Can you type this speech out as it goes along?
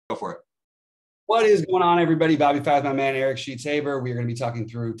Go for it. What is going on, everybody? Bobby Five, my man, Eric Sheets-Haber. We are going to be talking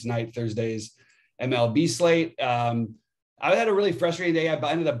through tonight, Thursday's MLB slate. I had a really frustrating day.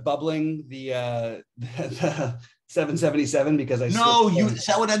 I ended up bubbling the 777 because is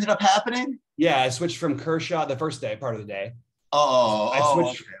that what ended up happening? Yeah, I switched from Kershaw the first day, part of the day.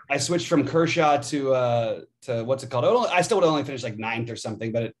 I switched from Kershaw to what's it called? I still would have only finished like 9th or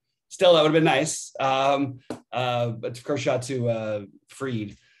something, but that would have been nice. But Kershaw to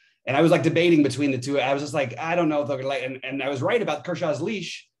Fried. And I was like debating between the two. I was just like, I don't know if they're going to let, and I was right about Kershaw's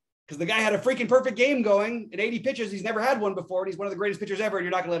leash because the guy had a freaking perfect game going at 80 pitches. He's never had one before. And he's one of the greatest pitchers ever. And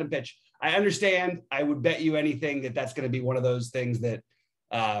you're not going to let him pitch. I understand. I would bet you anything that that's going to be one of those things that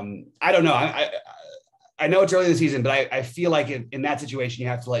I don't know. I know it's early in the season, but I feel like in that situation, you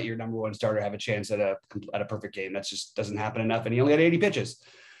have to let your number one starter have a chance at a perfect game. That just doesn't happen enough. And he only had 80 pitches.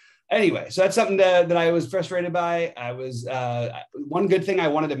 Anyway, so that's something that I was frustrated by. I was one good thing I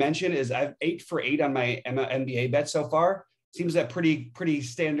wanted to mention is I've 8 for 8 on my NBA bet so far. Seems that pretty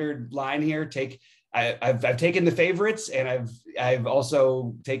standard line here. I've taken the favorites and I've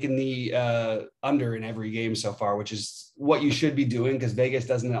also taken the under in every game so far, which is what you should be doing because Vegas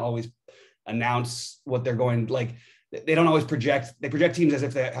doesn't always announce what they're going like. They don't always project. They project teams as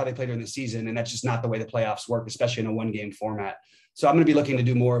if how they play during the season, and that's just not the way the playoffs work, especially in a one-game format. So I'm going to be looking to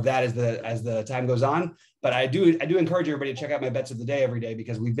do more of that as the time goes on. But I do encourage everybody to check out my bets of the day every day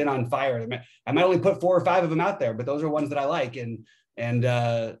because we've been on fire. I might only put 4 or 5 of them out there, but those are ones that I like, and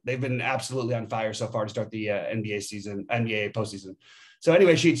they've been absolutely on fire so far to start the NBA postseason. So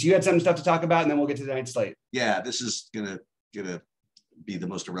anyway, Sheets, you had some stuff to talk about, and then we'll get to the night slate. Yeah, this is gonna be the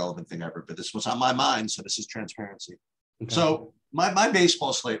most irrelevant thing ever, but this was on my mind, so this is transparency. Okay. So my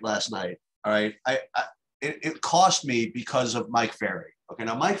baseball slate last night, all right, it cost me because of Mike Ferry. Okay,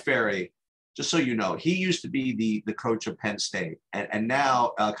 now Mike Ferry, just so you know, he used to be the coach of Penn State and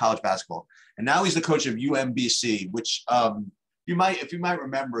now college basketball, and now he's the coach of UMBC, which you might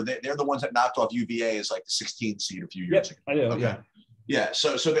remember, they're the ones that knocked off UVA as like the 16th seed a few years ago. I do. Okay. Yeah.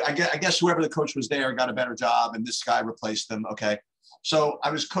 So I guess whoever the coach was there got a better job, and this guy replaced them. Okay. So I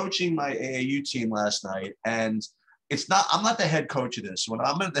was coaching my AAU team last night, and I'm not the head coach of this. When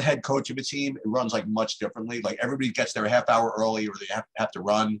I'm the head coach of a team, it runs like much differently. Like everybody gets there a half hour early, or they have to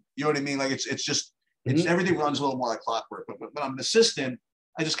run. You know what I mean? Like it's everything runs a little more like clockwork. But when I'm an assistant,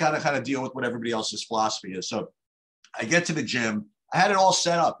 I just kind of deal with what everybody else's philosophy is. So I get to the gym. I had it all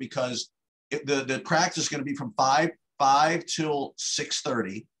set up because the practice is going to be from 5 till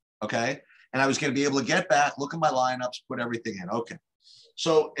 6:30. Okay. And I was going to be able to get back, look at my lineups, put everything in. Okay.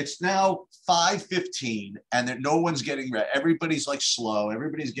 So it's now 5:15 and no one's getting ready. Everybody's like slow.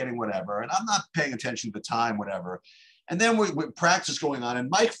 Everybody's getting whatever. And I'm not paying attention to the time, whatever. And then with practice going on, and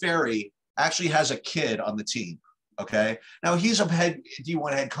Mike Ferry actually has a kid on the team. Okay. Now he's a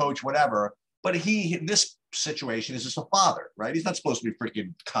D1 head coach, whatever. But in this situation is just a father, right? He's not supposed to be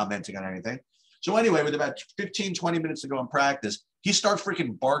freaking commenting on anything. So anyway, with about 15, 20 minutes to go in practice, he starts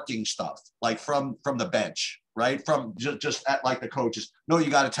freaking barking stuff like from the bench, right? From just at like the coaches. No, you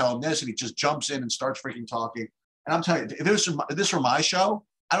got to tell him this. And he just jumps in and starts freaking talking. And I'm telling you, if this were my show,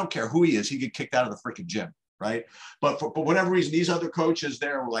 I don't care who he is. He'd get kicked out of the freaking gym, right? But for whatever reason, these other coaches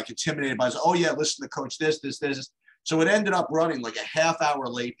there were like intimidated by, oh yeah, listen to coach this. So it ended up running like a half hour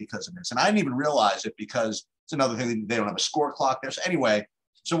late because of this. And I didn't even realize it because it's another thing. They don't have a score clock there. So anyway,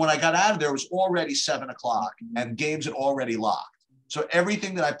 so when I got out of there, it was already 7 o'clock and games had already locked. So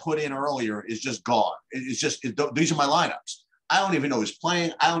everything that I put in earlier is just gone. These are my lineups. I don't even know who's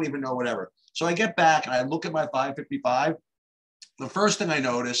playing. I don't even know whatever. So I get back and I look at my 555. The first thing I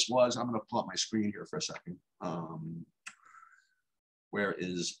noticed was, I'm going to pull up my screen here for a second. Where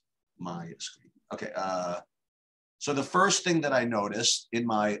is my screen? Okay. So the first thing that I noticed in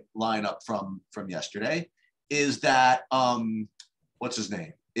my lineup from yesterday is that, what's his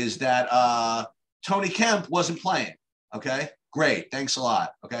name? Is that Tony Kemp wasn't playing. Okay, great. Thanks a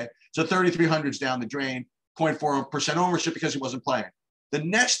lot. Okay, so 3,300's down the drain, 0.4% ownership because he wasn't playing. The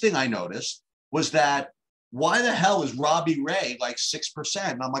next thing I noticed was that why the hell is Robbie Ray like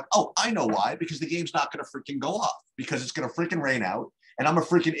 6%? And I'm like, oh, I know why, because the game's not going to freaking go off because it's going to freaking rain out. And I'm a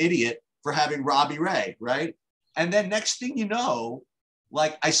freaking idiot for having Robbie Ray, right? And then next thing you know,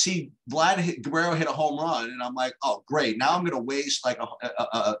 like I see Vlad Guerrero hit a home run and I'm like, oh, great. Now I'm going to waste like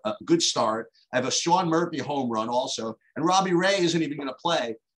a good start. I have a Sean Murphy home run also. And Robbie Ray isn't even going to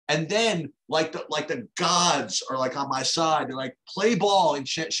play. And then like the gods are like on my side. They're like, play ball in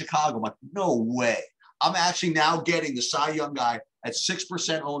Chicago. I'm like, no way. I'm actually now getting the Cy Young guy at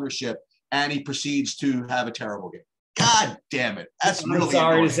 6% ownership and he proceeds to have a terrible game. God damn it. That's I'm really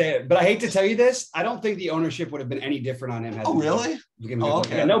sorry annoying. to say it, but I hate to tell you this. I don't think the ownership would have been any different on him. Oh, really?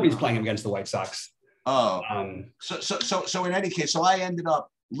 Okay. Yeah, nobody's playing him against the White Sox. Oh, so in any case, so I ended up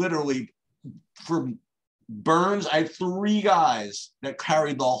literally for Burns, I had 3 guys that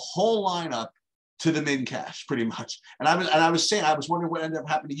carried the whole lineup to the min cash pretty much. And I was wondering what ended up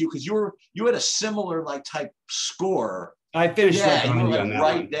happening to you because you had a similar like type score. I finished you were like like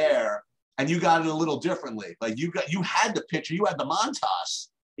right there, and you got it a little differently. Like you had the pitcher, you had the Montas.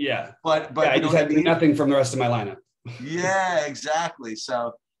 Yeah, but I just had nothing from the rest of my lineup. Yeah, exactly.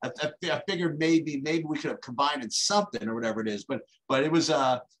 So I figured maybe we could have combined in something or whatever it is, but it was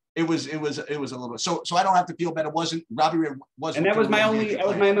a little so I don't have to feel bad. It wasn't Robbie Ray wasn't. And that was my only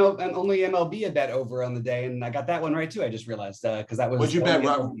MLB bet over on the day, and I got that one right too. I just realized because that was. Would you bet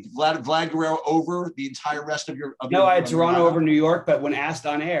Vlad Guerrero over the entire rest of your? No, I had Toronto over New York, but when asked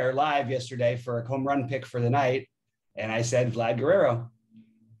on air live yesterday for a home run pick for the night, and I said Vlad Guerrero.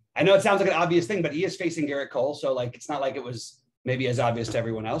 I know it sounds like an obvious thing, but he is facing Garrett Cole, so like it's not like it was maybe as obvious to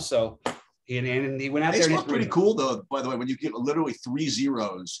everyone else. So he went out there. It's pretty cool though, by the way, when you get literally 3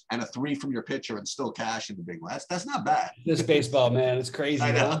 zeros and a 3 from your pitcher and still cash in the big one. That's not bad. This baseball, man, it's crazy.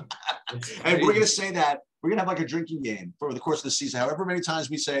 I know. And we're gonna say that we're gonna have like a drinking game for the course of the season. However many times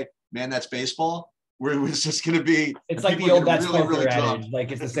we say, "Man, that's baseball," it's just gonna be. It's like the old "that's poker" adage.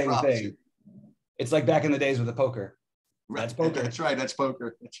 Like it's the same thing. It's like back in the days with the poker. That's poker. That's right. That's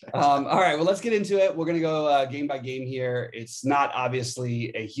poker. That's right. All right. Well, let's get into it. We're going to go game by game here. It's not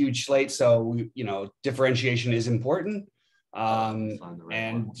obviously a huge slate, so differentiation is important.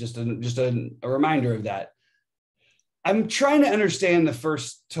 And just a reminder of that. I'm trying to understand the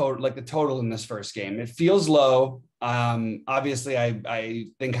first total, like the total in this first game. It feels low. Obviously, I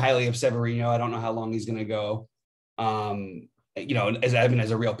think highly of Severino. I don't know how long he's going to go. As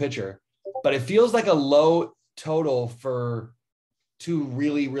a real pitcher, but it feels like a low total for 2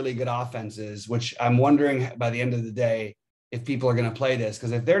 really, really good offenses, which I'm wondering by the end of the day if people are going to play this,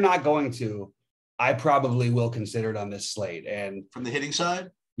 because if they're not going to, I probably will consider it on this slate. And from the hitting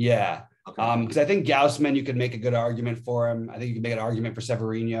side, yeah, okay. Because I think Gausman, you could make a good argument for him. I think you can make an argument for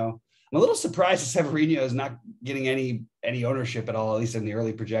Severino. I'm a little surprised that Severino is not getting any ownership at all, at least in the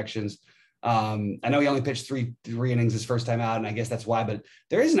early projections. I know he only pitched three innings his first time out, and I guess that's why, but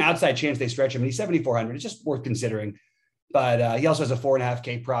there is an outside chance they stretch him, and he's 7,400. It's just worth considering. But he also has a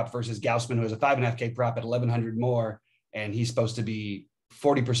 4.5K prop versus Gausman, who has a 5.5K prop at 1,100 more, and he's supposed to be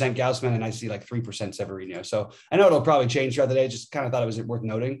 40% Gausman, and I see like 3% Severino. So I know it'll probably change throughout the day. Just kind of thought it was worth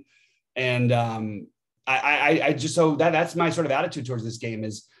noting. And I just, so that's my sort of attitude towards this game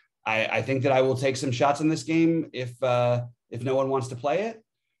is I think that I will take some shots in this game if no one wants to play it.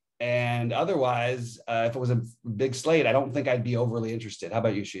 And otherwise, if it was a big slate, I don't think I'd be overly interested. How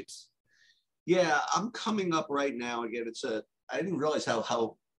about you, Sheets? Yeah, I'm coming up right now. Again, I didn't realize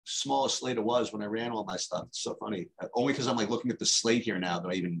how small a slate it was when I ran all my stuff. It's so funny. Only because I'm like looking at the slate here now do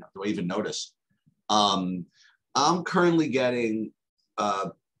I even notice. I'm currently getting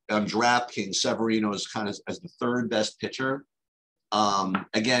on DraftKings Severino is kind of as the 3rd best pitcher.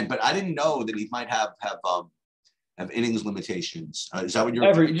 Again, but I didn't know that he might have innings limitations. Is that what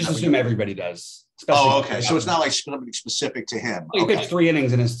you're? You just assume everybody does. Okay. So it's not like something specific to him. He pitched 3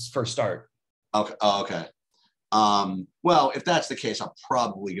 innings in his first start. Okay. Oh, okay. Well, if that's the case, I'm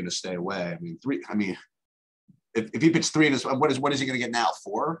probably going to stay away. If he pitched 3 innings, what is he going to get now?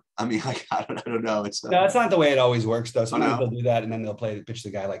 4? I mean, like I don't know. It's no, it's not the way it always works though. Sometimes they'll do that and then they'll pitch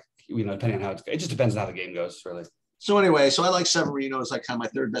the guy like depending on how it just depends on how the game goes, really. So anyway, I like Severino as like kind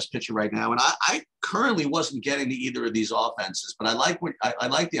of my 3rd best pitcher right now. And I currently wasn't getting to either of these offenses, but I like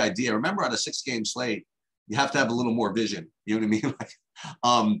the idea. Remember on a 6-game slate, you have to have a little more vision. You know what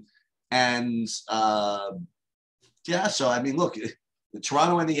I mean? Yeah, so I mean, look, the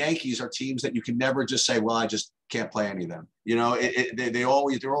Toronto and the Yankees are teams that you can never just say, well, I just can't play any of them. They're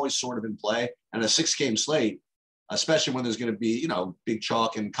always sort of in play. And a 6-game slate, especially when there's going to be, big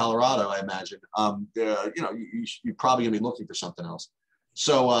chalk in Colorado, I imagine, you're probably going to be looking for something else.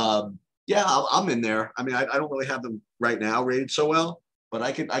 So, yeah, I'm in there. I mean, I don't really have them right now rated so well, but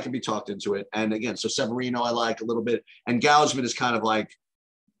I can be talked into it. And again, so Severino, I like a little bit. And Gausman is kind of like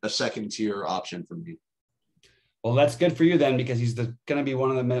a 2nd-tier option for me. Well, that's good for you then, because he's going to be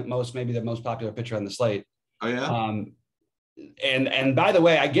one of the most popular pitcher on the slate. Oh, yeah. And by the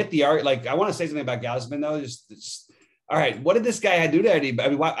way, I get the art. Like, I want to say something about Gausman though. Just all right. What did this guy do to Eddie? I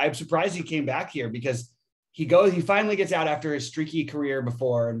mean, I'm surprised he came back here because he finally gets out after his streaky career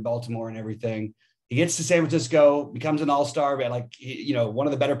before in Baltimore and everything. He gets to San Francisco, becomes an all-star, but one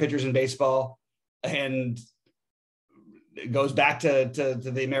of the better pitchers in baseball, and goes back to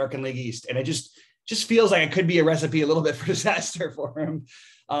the American League East. And it just just feels like it could be a recipe a little bit for disaster for him.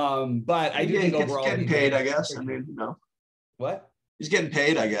 But I do think overall getting paid, I guess. I mean, what? He's getting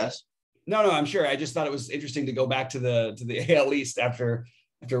paid, I guess. No, I'm sure. I just thought it was interesting to go back to the AL East after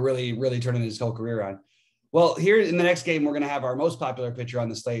really turning his whole career on. Well, here in the next game, we're going to have our most popular pitcher on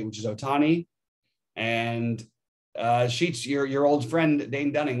the slate, which is Ohtani. And Sheets, your old friend,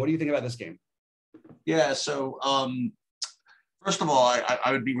 Dane Dunning. What do you think about this game? Yeah, so first of all,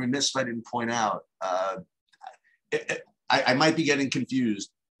 I would be remiss if I didn't point out, I might be getting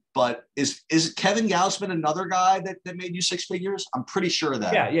confused, but is Kevin Gausman another guy that made you six figures? I'm pretty sure of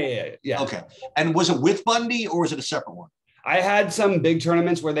that. Yeah. Okay. And was it with Bundy or was it a separate one? I had some big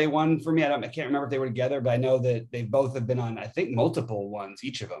tournaments where they won for me. I can't remember if they were together, but I know that they both have been on, I think, multiple ones,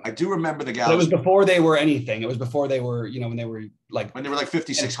 each of them. I do remember the Gausman. But it was before they were anything. It was before they were, when they were like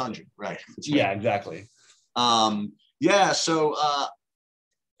 5,600, right? Yeah, exactly. So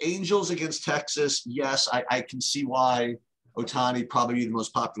Angels against Texas. Yes, I can see why Ohtani probably be the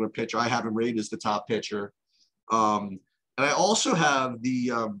most popular pitcher. I have him rated as the top pitcher. And I also have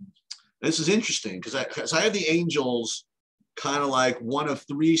this is interesting because I have the Angels kind of like one of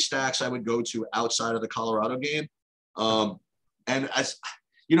three stacks I would go to outside of the Colorado game. And as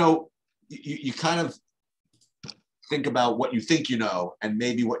you kind of think about what you think and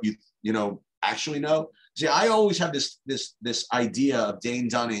maybe what you actually know. See, I always have this idea of Dane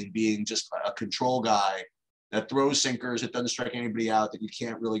Dunning being just a control guy that throws sinkers, it doesn't strike anybody out, that you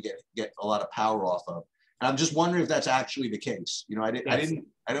can't really get a lot of power off of. And I'm just wondering if that's actually the case. I didn't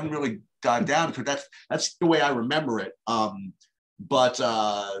really dive down because that's the way I remember it. So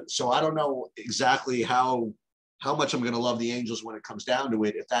I don't know exactly how much I'm going to love the Angels when it comes down to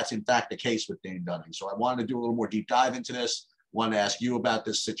it, if that's in fact the case with Dane Dunning. So I wanted to do a little more deep dive into this. Wanted to ask you about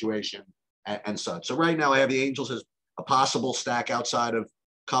this situation and such. So right now I have the Angels as a possible stack outside of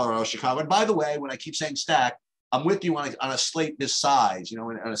Colorado, Chicago. And by the way, when I keep saying stack, I'm with you on a slate this size. On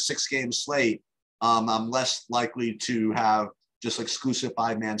a 6-game slate. I'm less likely to have just exclusive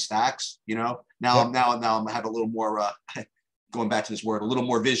 5-man stacks, Now I'm have a little more going back to this word, a little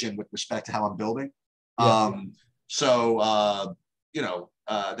more vision with respect to how I'm building. That's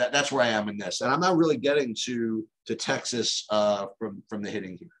where I am in this. And I'm not really getting to Texas from the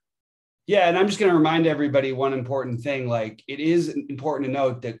hitting here. Yeah, and I'm just going to remind everybody one important thing. Like, it is important to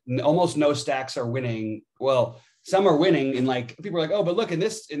note that almost no stacks are winning. Well, some are winning, and like people are like, oh, but look in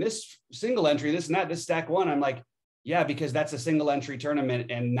this single entry, this stack won. I'm like, yeah, because that's a single entry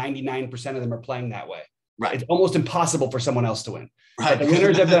tournament, and 99% of them are playing that way. Right. It's almost impossible for someone else to win. Right. But the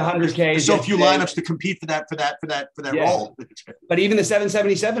winners of the 100K. So few lineups to compete for that role. But even the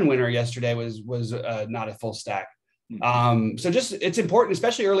 777 winner yesterday was not a full stack. So just it's important,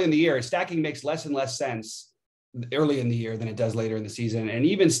 especially early in the year. Stacking makes less and less sense early in the year than it does later in the season. And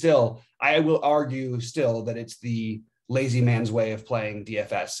even still, I will argue still that it's the lazy man's way of playing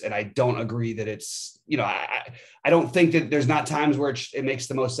DFS. And I don't agree that it's, I don't think that there's not times where it makes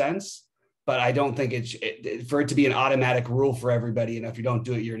the most sense, but I don't think for it to be an automatic rule for everybody. And if you don't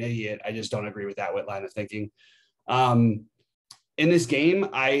do it, you're an idiot. I just don't agree with that line of thinking. In this game,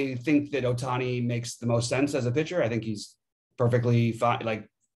 I think that Ohtani makes the most sense as a pitcher. I think he's perfectly fine. Like,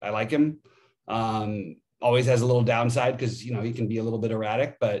 I like him. Always has a little downside because, he can be a little bit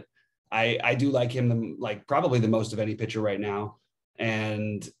erratic, but I do like him, probably the most of any pitcher right now.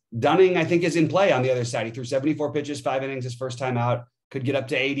 And Dunning, I think, is in play on the other side. He threw 74 pitches, 5 innings his first time out, could get up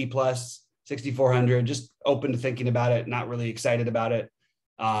to 80 plus, 6,400, just open to thinking about it, not really excited about it.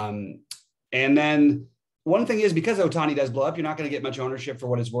 And then one thing is, because Ohtani does blow up, you're not going to get much ownership for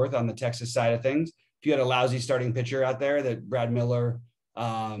what it's worth on the Texas side of things. If you had a lousy starting pitcher out there, that Brad Miller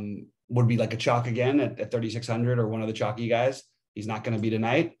would be like a chalk again at 3,600 or one of the chalky guys. He's not going to be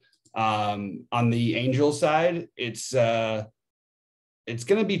tonight. On the Angels side, it's going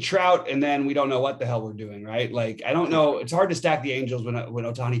to be Trout, and then we don't know what the hell we're doing, right? Like, I don't know. It's hard to stack the Angels when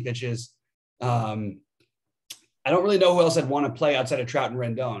Ohtani pitches. I don't really know who else I'd want to play outside of Trout and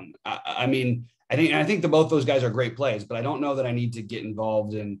Rendon. I think both those guys are great plays, but I don't know that I need to get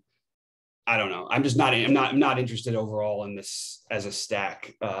involved in. I don't know. I'm not interested overall in this as a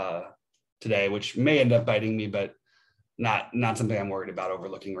stack today, which may end up biting me, but not something I'm worried about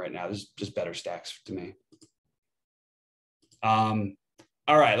overlooking right now. There's just better stacks to me.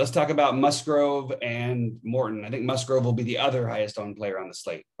 All right, let's talk about Musgrove and Morton. I think Musgrove will be the other highest owned player on the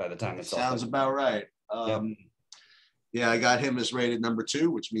slate by the time it's all sounds about right. Yeah, I got him as rated number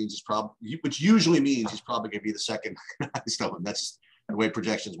 2, which usually means he's probably going to be the second highest owned. That's the way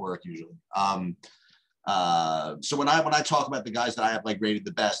projections work usually. So when I talk about the guys that I have rated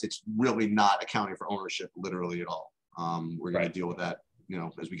the best, it's really not accounting for ownership literally at all. We're going to deal with that,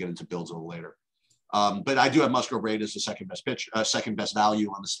 as we get into builds a little later. But I do have Musgrove rated as the second best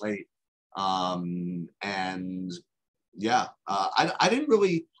value on the slate. And yeah, I didn't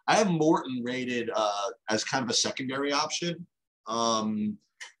really. I have Morton rated as kind of a secondary option.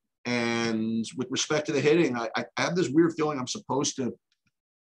 And with respect to the hitting, I have this weird feeling I'm supposed to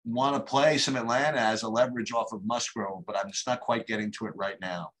want to play some Atlanta as a leverage off of Musgrove, but I'm just not quite getting to it right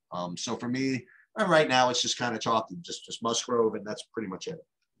now. So for me, right now, it's just kind of chalky, just Musgrove, and that's pretty much it.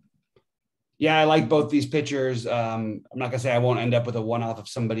 Yeah, I like both these pitchers. I'm not gonna say I won't end up with a one-off of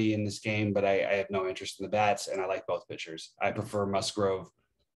somebody in this game, but I have no interest in the bats, and I like both pitchers. I prefer Musgrove,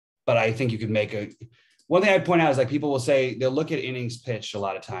 but I think you could make a. One thing I'd point out is like people will say they'll look at innings pitched a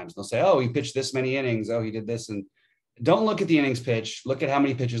lot of times. They'll say, "Oh, he pitched this many innings. Oh, he did this," and don't look at the innings pitch. Look at how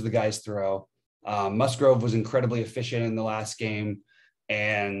many pitches the guys throw. Musgrove was incredibly efficient in the last game,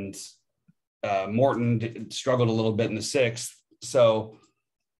 and Morton struggled a little bit in the sixth. So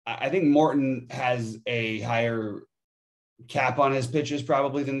I think Morton has a higher cap on his pitches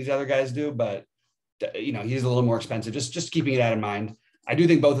probably than these other guys do, but he's a little more expensive. Just keeping that in mind. I do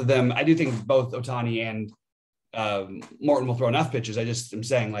think both both Ohtani and Morton will throw enough pitches. I just am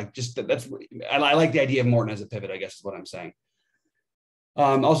saying I like the idea of Morton as a pivot, I guess is what I'm saying.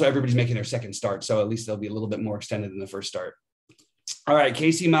 Also, everybody's making their second start, so at least they'll be a little bit more extended than the first start. All right,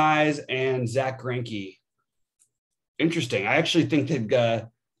 Casey Mize and Zach Greinke. Interesting. I actually think that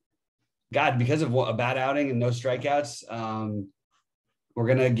because of a bad outing and no strikeouts, we're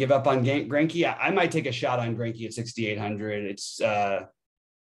going to give up on Greinke. I might take a shot on Greinke at 6,800. It's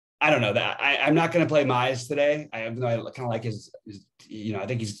I don't know that I'm not going to play Mize today. I kind of like his, I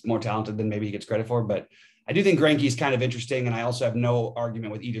think he's more talented than maybe he gets credit for, but I do think Greinke is kind of interesting. And I also have no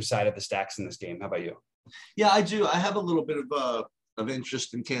argument with either side of the stacks in this game. How about you? Yeah, I do. I have a little bit of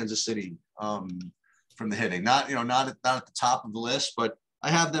interest in Kansas City from the hitting, not at the top of the list, but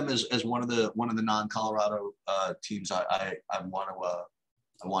I have them as one of the non-Colorado teams I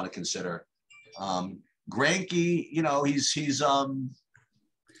want to consider. Greinke, he's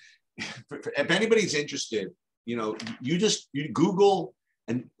if anybody's interested, you Google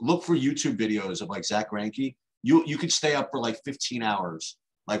and look for YouTube videos of like Zach Greinke. You could stay up for like 15 hours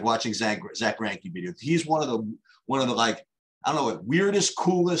like watching Zach Greinke videos. He's one of the like, I don't know, weirdest,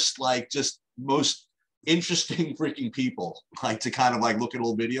 coolest, like just most interesting freaking people like to kind of like look at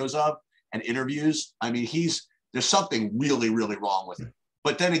old videos of and interviews. I mean, there's something really, really wrong with him.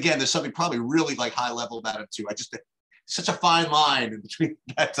 But then again, there's something probably really like high level about him too. Such a fine line in between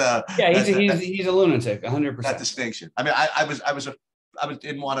that. He's a lunatic, 100%. That distinction. I mean, I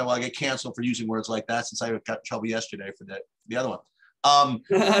didn't want to get canceled for using words like that since I got in trouble yesterday for the other one.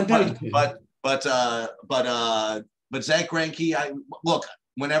 But Zach Greinke, look,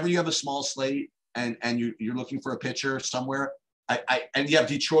 whenever you have a small slate and you're looking for a pitcher somewhere, and you have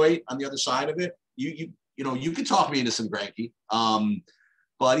Detroit on the other side of it, you can talk me into some Greinke.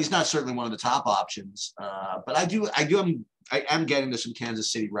 But he's not certainly one of the top options. But I am getting to some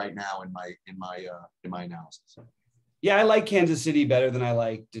Kansas City right now in my analysis. Yeah, I like Kansas City better than I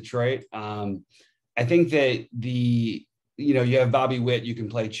like Detroit. I think that you have Bobby Witt, you can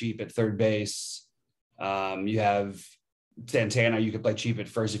play cheap at third base. You have Santana, you could play cheap at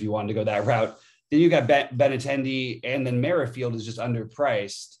first if you wanted to go that route. Then you got Benintendi, and then Merrifield is just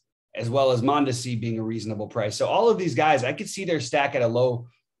underpriced, as well as Mondesi being a reasonable price. So all of these guys, I could see their stack at a low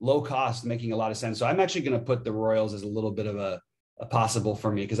cost making a lot of sense. So I'm actually going to put the Royals as a little bit of a possible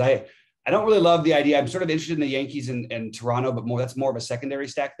for me, because I don't really love the idea. I'm sort of interested in the Yankees and Toronto, but that's more of a secondary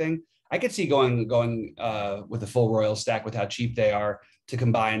stack thing. I could see going with a full Royals stack with how cheap they are to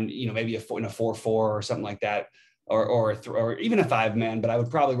combine, maybe in a 4-4 or something like that, or even a 5-man. But I would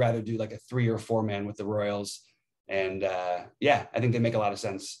probably rather do like a 3 or 4-man with the Royals. And I think they make a lot of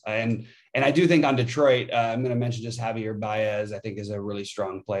sense. And I do think on Detroit, I'm going to mention just Javier Baez, I think is a really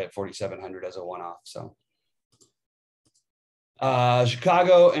strong play at 4,700 as a one-off. So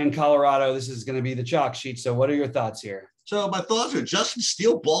Chicago and Colorado, this is going to be the chalk sheet. So what are your thoughts here? So my thoughts are Justin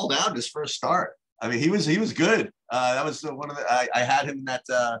Steele balled out his first start. I mean, he was good. That was one of the, I had him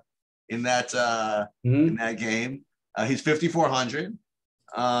in that game. He's 5,400.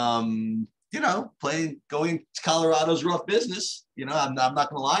 Going to Colorado's rough business. I'm not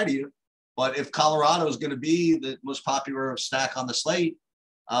going to lie to you, but if Colorado is going to be the most popular stack on the slate,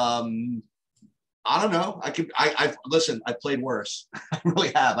 I don't know. I've played worse. I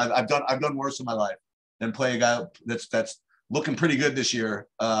really have. I've done worse in my life than play a guy that's looking pretty good this year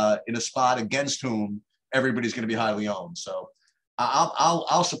in a spot against whom everybody's going to be highly owned. So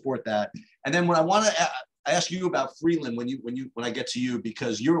I'll support that. And then when I want to ask you about Freeland when I get to you,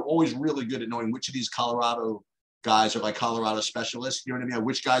 because you're always really good at knowing which of these Colorado guys are like Colorado specialists. You know what I mean?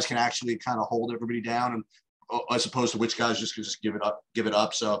 Which guys can actually kind of hold everybody down, and as opposed to which guys just can just give it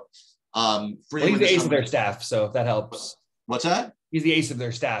up. So, he's the ace of their staff. So if that helps. What's that? He's the ace of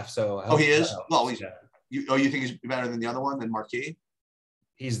their staff. So he is. Well, you think he's better than the other one, than Marquis?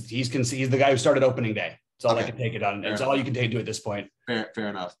 He's the guy who started opening day. That's all I can take it on. It's all you can do at this point. Fair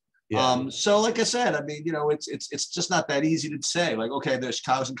enough. Yeah. So like I said, I mean, it's just not that easy to say. Like, okay, there's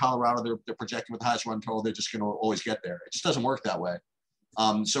cows in Colorado. They're projecting with the highest run total. They're just going to always get there. It just doesn't work that way.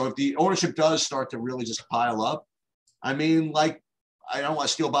 So if the ownership does start to really just pile up, I mean, like, I don't want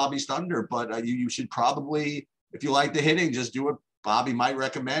to steal Bobby's thunder, but you should probably, if you like the hitting, just do what Bobby might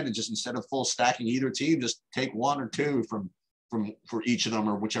recommend, and just instead of full stacking either team, just take one or two for each of them,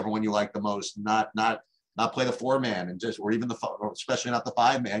 or whichever one you like the most. Not play the 4-man, and just, or even or especially not the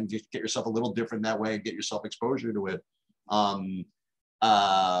 5-man. Just get yourself a little different that way and get yourself exposure to it.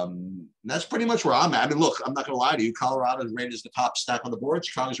 That's pretty much where I'm at. I mean, look, I'm not going to lie to you. Colorado is rated as the top stack on the board.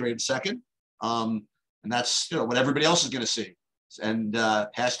 Chicago's rated second. And that's what everybody else is going to see. And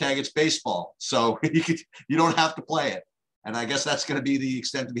hashtag it's baseball. So you don't have to play it. And I guess that's going to be the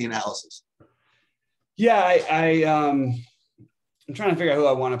extent of the analysis. Yeah, I'm trying to figure out who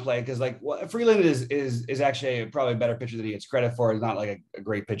I want to play, because like Freeland is actually probably a better pitcher than he gets credit for. He's not like a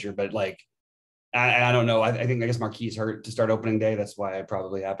great pitcher, but like I don't know. I guess Marquis is hurt to start opening day. That's why it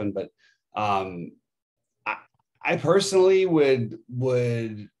probably happened. But I personally would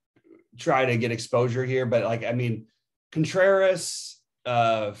try to get exposure here. But like, I mean, Contreras,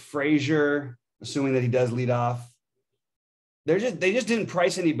 Frazier, assuming that he does lead off, they just didn't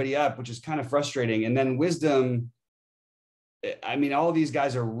price anybody up, which is kind of frustrating. And then Wisdom, I mean, all of these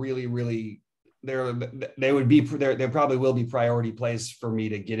guys are really, really, they probably will be priority plays for me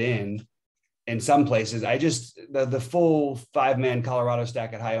to get in some places. I just, the full 5-man Colorado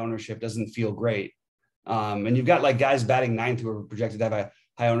stack at high ownership doesn't feel great. And you've got like guys batting ninth who are projected to have a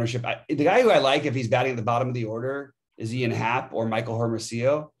high ownership. The guy who I like, if he's batting at the bottom of the order, is Ian Happ or Michael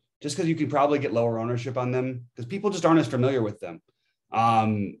Hermosillo, just because you can probably get lower ownership on them because people just aren't as familiar with them. I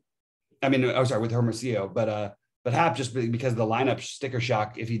mean, I'm sorry, with Hermosillo, but Happ, just because of the lineup sticker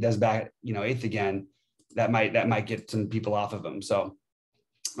shock, if he does bat, eighth again, that might get some people off of him. So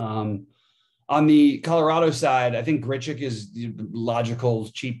on the Colorado side, I think Grichuk is logical,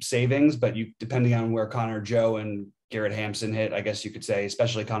 cheap savings, but depending on where Connor Joe and Garrett Hampson hit, I guess you could say,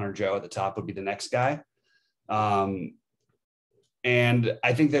 especially Connor Joe at the top would be the next guy. And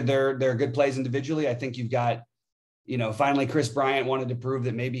I think that they're good plays individually. I think you've got, finally Chris Bryant wanted to prove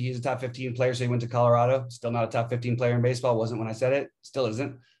that maybe he's a top 15 player. So he went to Colorado, still not a top 15 player in baseball. Wasn't when I said it, still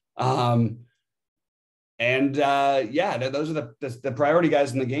isn't. Those are the priority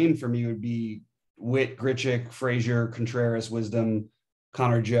guys in the game for me would be Witt, Grichuk, Frazier, Contreras, Wisdom,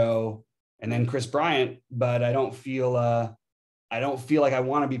 Connor Joe, and then Chris Bryant. But I don't feel like I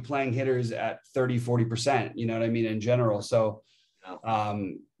want to be playing hitters at 30-40%, you know what I mean, in general. So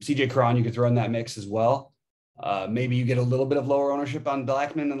CJ Cron, you could throw in that mix as well. Maybe you get a little bit of lower ownership on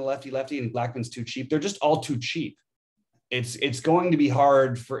Blackmon and the lefty, and Blackman's too cheap. They're just all too cheap. It's going to be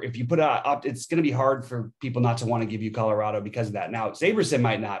hard if you put out, it's going to be hard for people not to want to give you Colorado because of that. Now, Saberson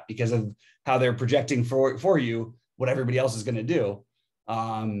might not, because of how they're projecting for you, what everybody else is going to do.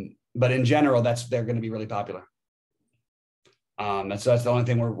 But in general, they're going to be really popular. That's the only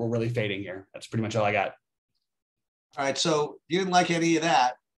thing we're really fading here. That's pretty much all I got. All right. So you didn't like any of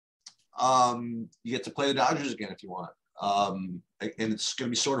that. You get to play the Dodgers again if you want. And it's going to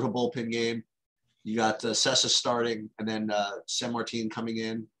be sort of a bullpen game. You got Sessa starting, and then San Martin coming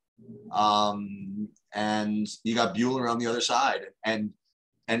in. And you got Buehler on the other side. And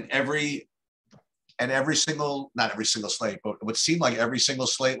every single, not every single slate, but what seemed like every single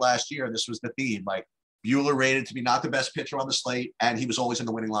slate last year, this was the theme. Like, Buehler rated to be not the best pitcher on the slate, and he was always in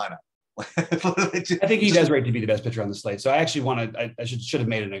the winning lineup. I think he does rate to be the best pitcher on the slate. So I actually I should have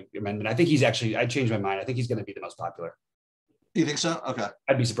made an amendment. I think I changed my mind. I think he's going to be the most popular. You think so? Okay.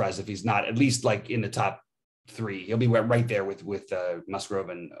 I'd be surprised if he's not at least like in the top 3. He'll be right there with Musgrove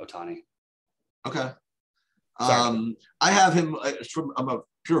and Ohtani. Okay. I have him from a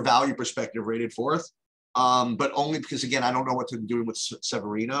pure value perspective rated 4th, but only because, again, I don't know what to do with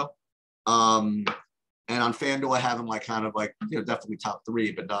Severino. And on FanDuel, I have him like kind of like, definitely top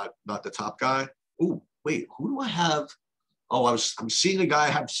 3, but not the top guy. Oh, wait, who do I have? Oh, I'm seeing a guy I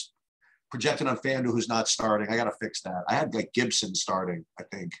have projected on FanDuel who's not starting. I got to fix that. I had like Gibson starting, I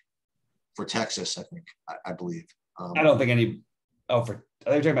think, for Texas, I believe. I don't think any. Oh, are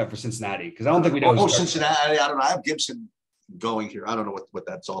they talking about for Cincinnati? Because I don't think we know. Oh, Cincinnati. I don't know. I have Gibson going here. I don't know what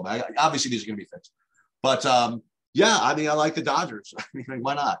that's all about. Obviously, these are going to be fixed. But, yeah, I mean, I like the Dodgers. I mean,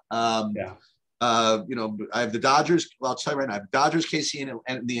 why not? Yeah. I have the Dodgers. Well, I'll tell you right now, I have Dodgers, KC,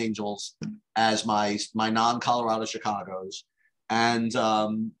 and the Angels as my non-Colorado Chicago's, and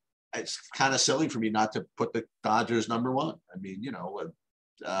it's kind of silly for me not to put the Dodgers number one. I mean,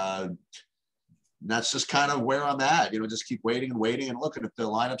 that's just kind of where I'm at. Just keep waiting and waiting and looking. If the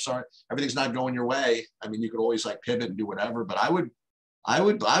lineups aren't, everything's not going your way, I mean, you could always like pivot and do whatever. But I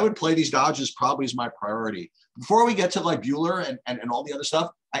would play these Dodgers probably as my priority. Before we get to like Bueller and all the other stuff,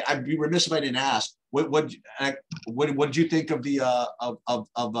 I'd be remiss if I didn't ask what did you think of the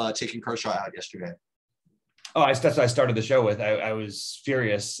of taking Kershaw out yesterday? Oh, that's what I started the show with. I was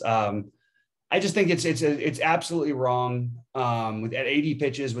furious. I just think it's absolutely wrong. At 80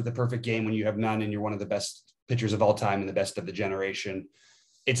 pitches with the perfect game when you have none and you're one of the best pitchers of all time and the best of the generation,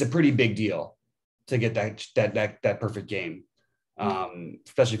 it's a pretty big deal to get that perfect game,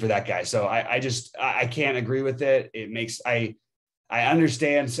 especially for that guy. So I can't agree with it. It makes I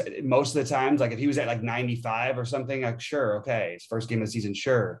understand most of the times, like if he was at like 95 or something, like sure, okay, it's first game of the season,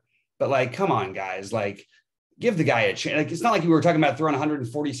 sure, but like come on, guys, like. Give the guy a chance. Like, it's not like we were talking about throwing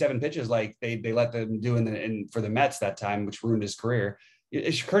 147 pitches like they let them do in for the Mets that time, which ruined his career.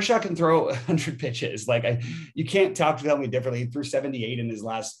 Kershaw can throw 100 pitches. Like you can't tell me differently. He threw 78 in his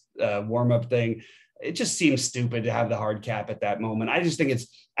last warm-up thing. It just seems stupid to have the hard cap at that moment. I think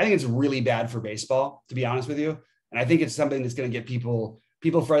it's really bad for baseball, to be honest with you. And I think it's something that's going to get people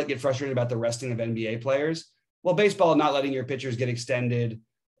get frustrated about the resting of NBA players. Well, baseball not letting your pitchers get extended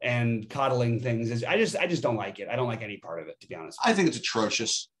and coddling things is I just don't like it. I don't like any part of it, to be honest. I think it's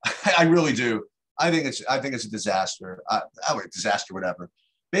atrocious. I really do. I think it's a disaster. Disaster, whatever.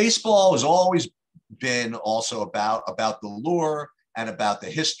 Baseball has always been also about the lure and about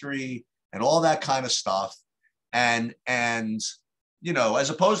the history and all that kind of stuff. And as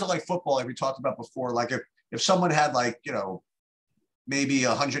opposed to like football, like we talked about before, like if someone had like, maybe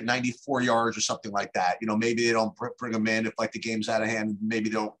 194 yards or something like that. Maybe they don't bring him in if like the game's out of hand. Maybe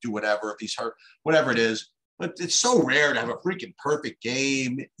they'll do whatever if he's hurt, whatever it is. But it's so rare to have a freaking perfect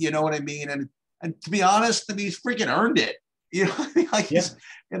game. You know what I mean? And to be honest, I mean, he's freaking earned it.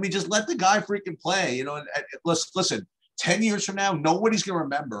 Just let the guy freaking play. And listen, 10 years from now, nobody's gonna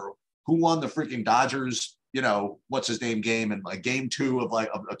remember who won the freaking Dodgers. What's his name game and like game 2 of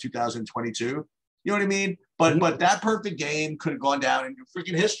 2022. You know what I mean? But that perfect game could have gone down in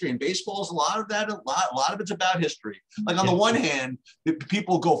freaking history. And baseball is a lot of that. A lot of it's about history. Like on the one hand,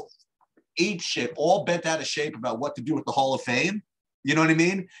 people go ape shit, all bent out of shape about what to do with the Hall of Fame. You know what I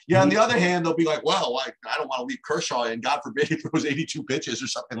mean? Yeah. On the other hand, they'll be like, well, I don't want to leave Kershaw in. God forbid if it was 82 pitches or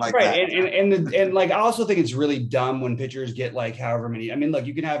something like that. Right. And like I also think it's really dumb when pitchers get like however many. I mean, look,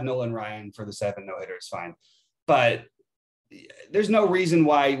 you can have Nolan Ryan for the 7 no-hitters, fine, but there's no reason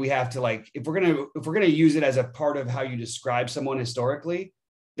why we have to like if we're gonna use it as a part of how you describe someone historically,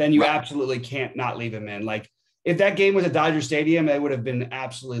 then you absolutely can't not leave him in. Like if that game was at Dodger Stadium, they would have been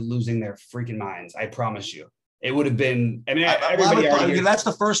absolutely losing their freaking minds. I promise you, it would have been. I mean, that's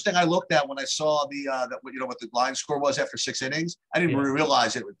the first thing I looked at when I saw what the line score was after 6 innings. I didn't really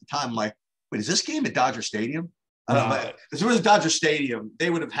realize it at the time. I'm like, wait, is this game at Dodger Stadium? If it was Dodger Stadium, they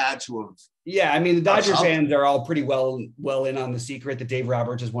would have had to have. Yeah, I mean, the Dodger fans are all pretty well in on the secret that Dave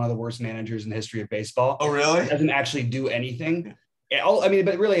Roberts is one of the worst managers in the history of baseball. Oh, really? He doesn't actually do anything. I mean,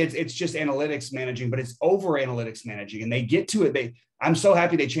 but really, it's just analytics managing, but it's over analytics managing, and they get to it. I'm so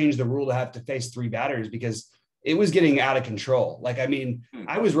happy they changed the rule to have to face 3 batters because it was getting out of control. Like, I mean,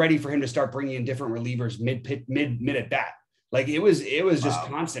 I was ready for him to start bringing in different relievers mid at bat. Like it was just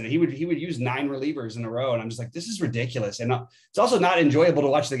constant. He would use 9 relievers in a row, and I'm just like, this is ridiculous. And it's also not enjoyable to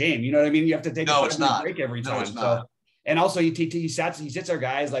watch the game. You know what I mean? You have to take a break every time. So, and also he sits our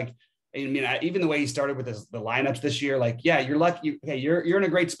guys like. I mean, even the way he started with the lineups this year, like, yeah, you're lucky. You're in a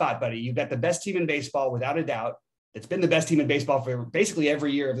great spot, buddy. You've got the best team in baseball, without a doubt. It's been the best team in baseball for basically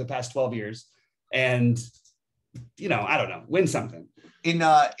every year of the past 12 years. And I don't know, win something. In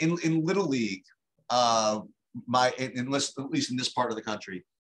Little League, at least in this part of the country,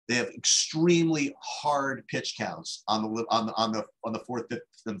 they have extremely hard pitch counts on the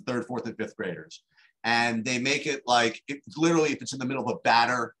third, fourth, and fifth graders, and they make it like literally if it's in the middle of a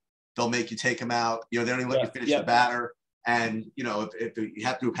batter, they'll make you take them out. They don't even let you finish the batter, and if you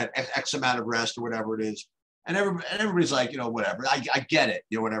have to have had X amount of rest or whatever it is, and everybody's like whatever. I get it,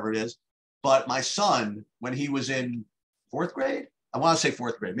 whatever it is. But my son, when he was in 4th grade, I want to say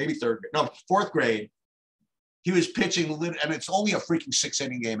 4th grade, maybe 3rd grade, no 4th grade. He was pitching, and it's only a freaking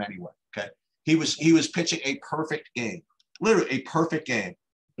 6-inning game anyway. Okay, he was pitching a perfect game, literally a perfect game,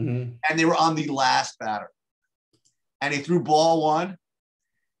 and they were on the last batter, and he threw ball 1,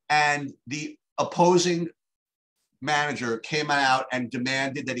 and the opposing manager came out and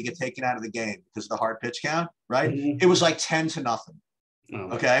demanded that he get taken out of the game because of the hard pitch count, right? Mhm. It was like 10-0. Oh,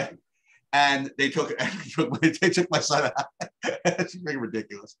 Okay. And they took my son out. It's really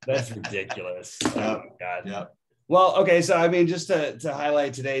ridiculous. that's ridiculous. Oh my God. Yeah. Well, okay. So, I mean, just to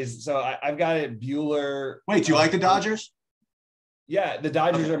highlight today's, so I've got it Bueller. Wait, do you like the Dodgers? Yeah, the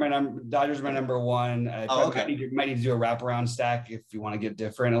Dodgers Okay. are my number one. Okay. You might need to do a wraparound stack if you want to get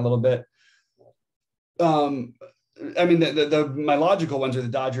different a little bit. I mean, my logical ones are the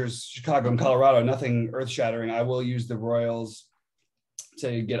Dodgers, Chicago, and Colorado. Nothing earth shattering. I will use the Royals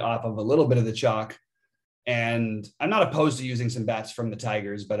to get off of a little bit of the chalk. And I'm not opposed to using some bats from the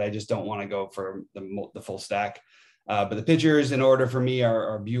Tigers, but I just don't want to go for the full stack. But the pitchers in order for me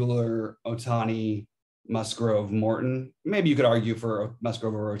are Bueller, Ohtani, Musgrove, Morton. Maybe you could argue for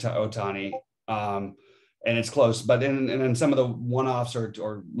Musgrove or Ohtani. And it's close. But in some of the one-offs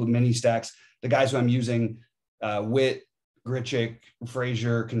or mini stacks, the guys who I'm using, Witt, Grichuk,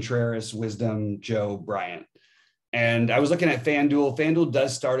 Frazier, Contreras, Wisdom, Joe, Bryant. And I was looking at FanDuel. FanDuel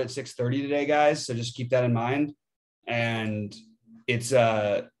does start at 6:30 today, guys. So just keep that in mind. And it's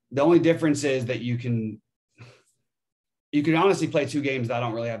the only difference is that you can honestly play 2 games that I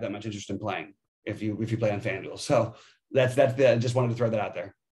don't really have that much interest in playing if you play on FanDuel. So that's just wanted to throw that out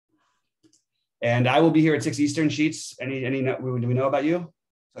there. And I will be here at 6 Eastern. Sheets. Do we know about you?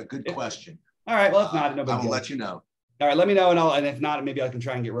 It's a good question. All right. Well, if not, no big I will deal. let you know. All right, let me know, and if not, maybe I can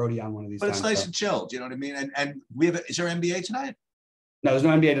try and get Rhodey on one of these. But it's times, nice and chilled. You know what I mean? And we have. Is there NBA tonight? No, there's no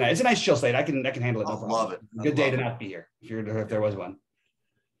NBA tonight. It's a nice chill slate. I can handle it. No I problem. love it. Good day to not be here if there was one.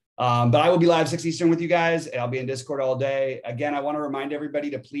 But I will be live 6 Eastern with you guys, and I'll be in Discord all day. Again, I want to remind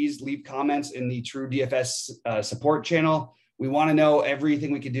everybody to please leave comments in the True DFS support channel. We want to know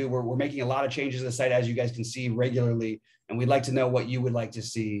everything we can do. We're making a lot of changes to the site, as you guys can see regularly, and we'd like to know what you would like to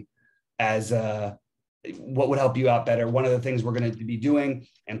see as what would help you out better. One of the things we're going to be doing,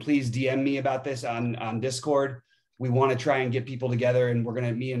 and please DM me about this on Discord. We want to try and get people together, and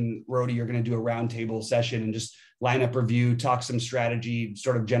me and Rhodey are going to do a roundtable session and just lineup review, talk some strategy,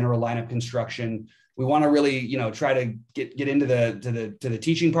 sort of general lineup construction. We want to really, try to get into the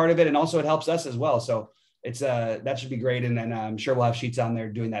teaching part of it. And also it helps us as well. So it's that should be great. And then I'm sure we'll have Sheets on there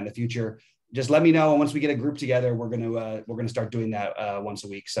doing that in the future. Just let me know. And once we get a group together, we're going to start doing that once a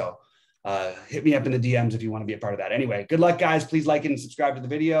week. So hit me up in the DMs if you want to be a part of that. Anyway, good luck, guys. Please like and subscribe to the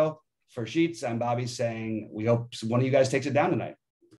video. For Sheets, I'm Bobby saying we hope one of you guys takes it down tonight.